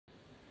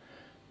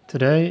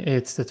Today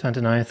it's the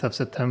 29th of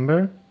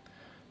September,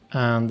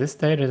 and this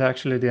date is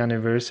actually the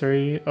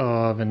anniversary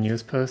of a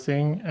news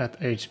posting at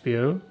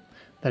HBO,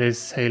 that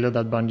is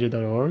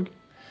halo.bungie.org.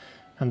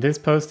 And this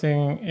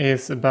posting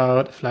is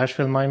about a flash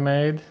film I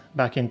made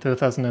back in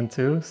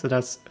 2002, so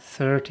that's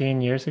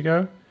 13 years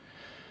ago.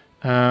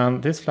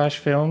 And this flash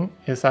film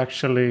is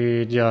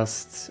actually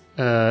just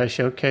a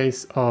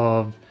showcase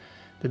of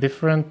the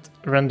different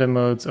render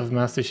modes of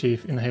Master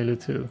Chief in Halo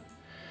 2.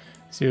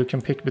 So you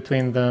can pick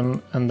between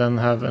them and then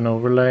have an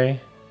overlay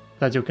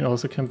that you can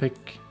also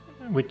pick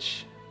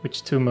which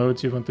two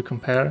modes you want to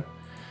compare.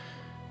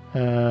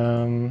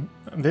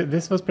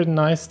 This was pretty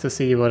nice to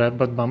see what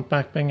bump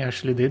mapping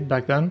actually did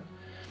back then.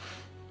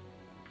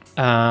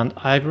 And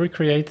I've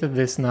recreated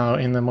this now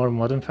in a more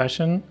modern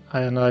fashion,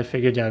 and I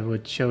figured I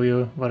would show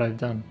you what I've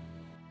done.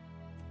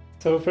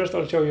 So first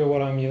I'll show you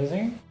what I'm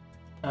using.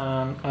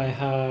 I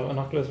have an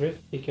Oculus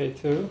Rift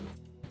EK2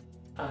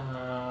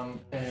 and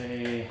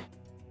a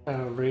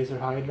Razer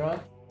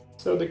Hydra.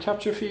 So the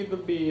capture feed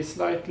will be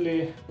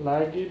slightly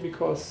laggy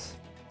because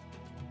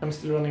I'm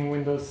still running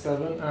Windows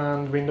 7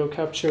 and window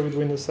capture with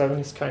Windows 7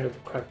 is kind of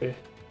crappy.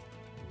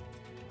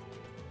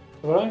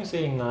 What I'm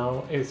seeing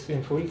now is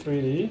in full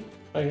 3D.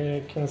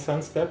 I can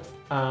sense depth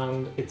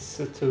and it's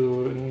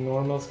to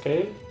normal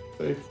scale.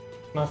 So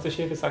Master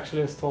Chief is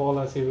actually as tall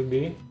as he would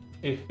be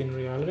if in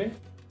reality.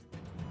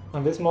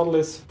 And this model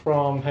is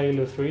from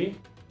Halo 3.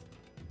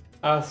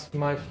 As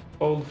my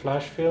old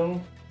flash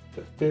film,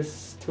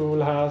 this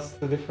tool has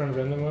the different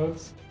render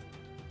modes.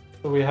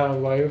 So we have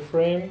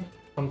wireframe,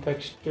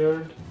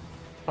 untextured,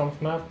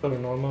 pump map or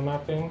normal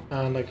mapping,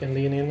 and I can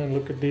lean in and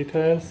look at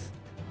details.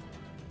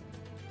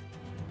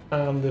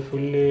 And the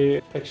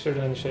fully textured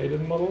and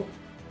shaded model.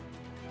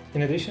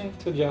 In addition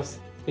to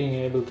just being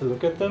able to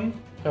look at them,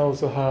 I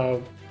also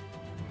have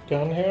a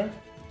gun here,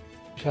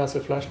 which has a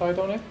flashlight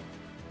on it.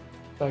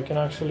 So I can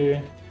actually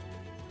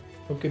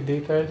look at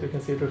details, you can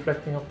see it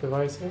reflecting off the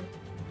visor.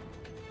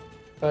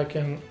 So I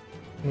can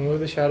move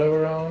the shadow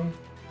around,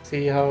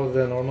 see how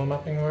the normal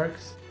mapping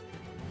works.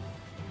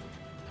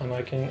 And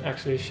I can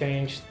actually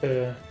change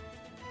the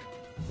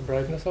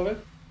brightness of it.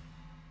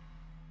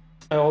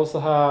 I also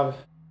have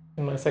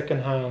in my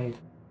second hand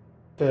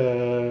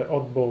the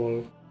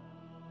oddball.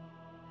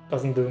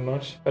 Doesn't do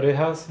much, but it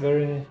has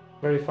very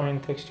fine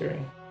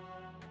texturing.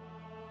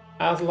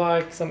 As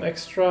like some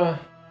extra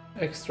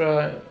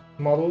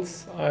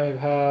models, I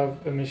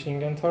have a machine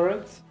gun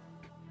turret,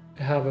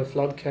 I have a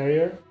flood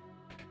carrier,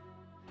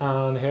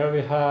 and here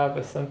we have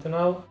a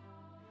sentinel.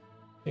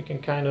 You can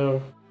kind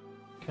of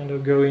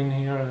go in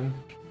here and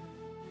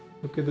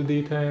look at the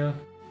detail.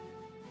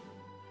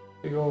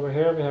 We go over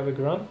here, we have a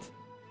grunt.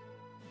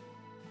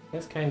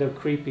 It's kind of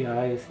creepy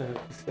eyes, I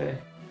have to say.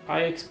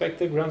 I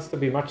expected grunts to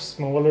be much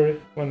smaller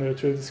when they're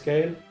true to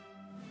scale.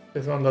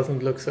 This one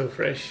doesn't look so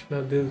fresh,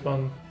 but this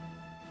one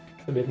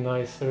is a bit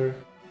nicer.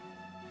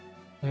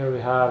 Here we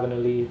have an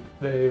elite.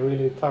 They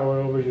really tower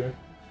over you.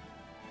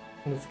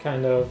 And it's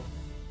kind of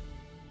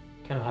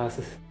has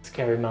a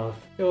scary mouth.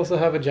 We also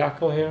have a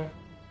jackal here.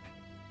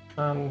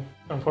 And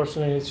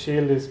unfortunately his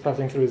shield is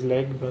passing through his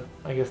leg, but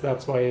I guess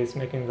that's why he's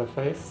making the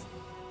face.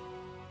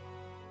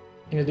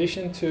 In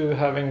addition to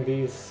having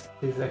these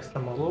extra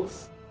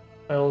models,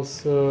 I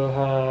also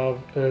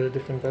have a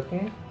different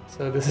weapon.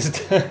 So this is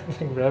the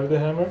gravity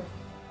hammer.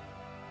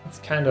 It's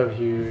kind of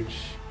huge.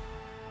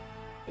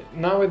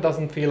 Now it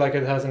doesn't feel like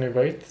it has any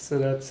weight, so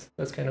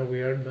that's kind of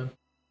weird. But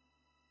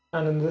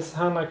and in this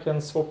hand I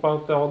can swap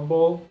out the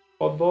oddball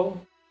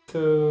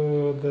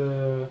to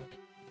the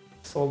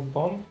salt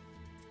bomb.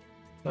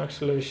 It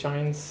actually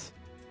shines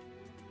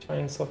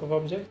off of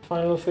object.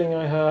 Final thing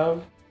I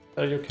have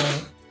that you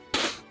can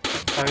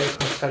fire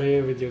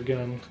confetti with your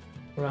gun.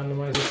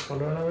 Randomize its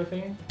color and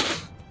everything.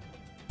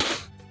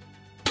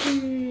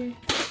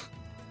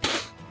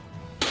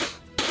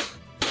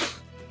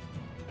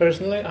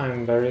 Personally,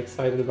 I'm very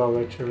excited about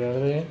virtual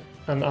reality,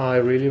 and I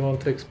really want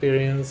to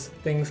experience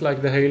things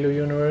like the Halo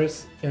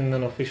universe in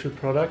an official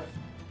product.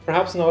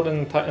 Perhaps not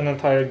an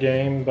entire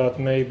game, but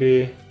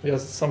maybe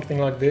just something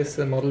like this,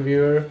 a model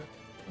viewer.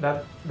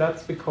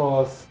 That's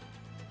because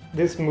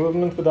this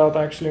movement without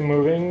actually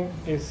moving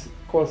is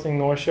causing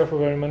nausea for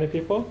very many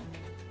people.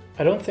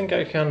 I don't think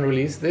I can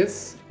release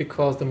this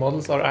because the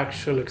models are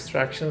actual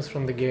extractions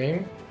from the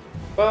game,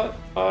 but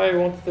I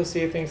wanted to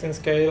see things in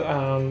scale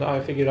and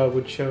I figured I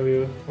would show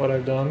you what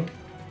I've done,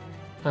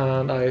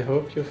 and I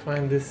hope you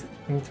find this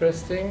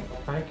interesting.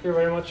 Thank you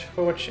very much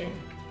for watching.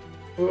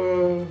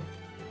 Whoa.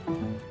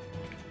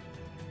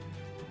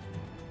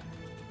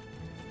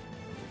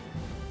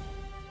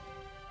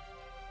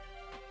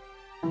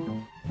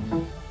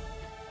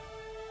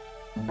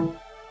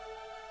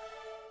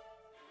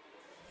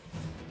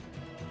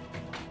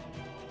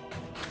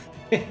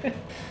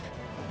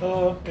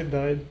 Oh, it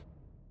died.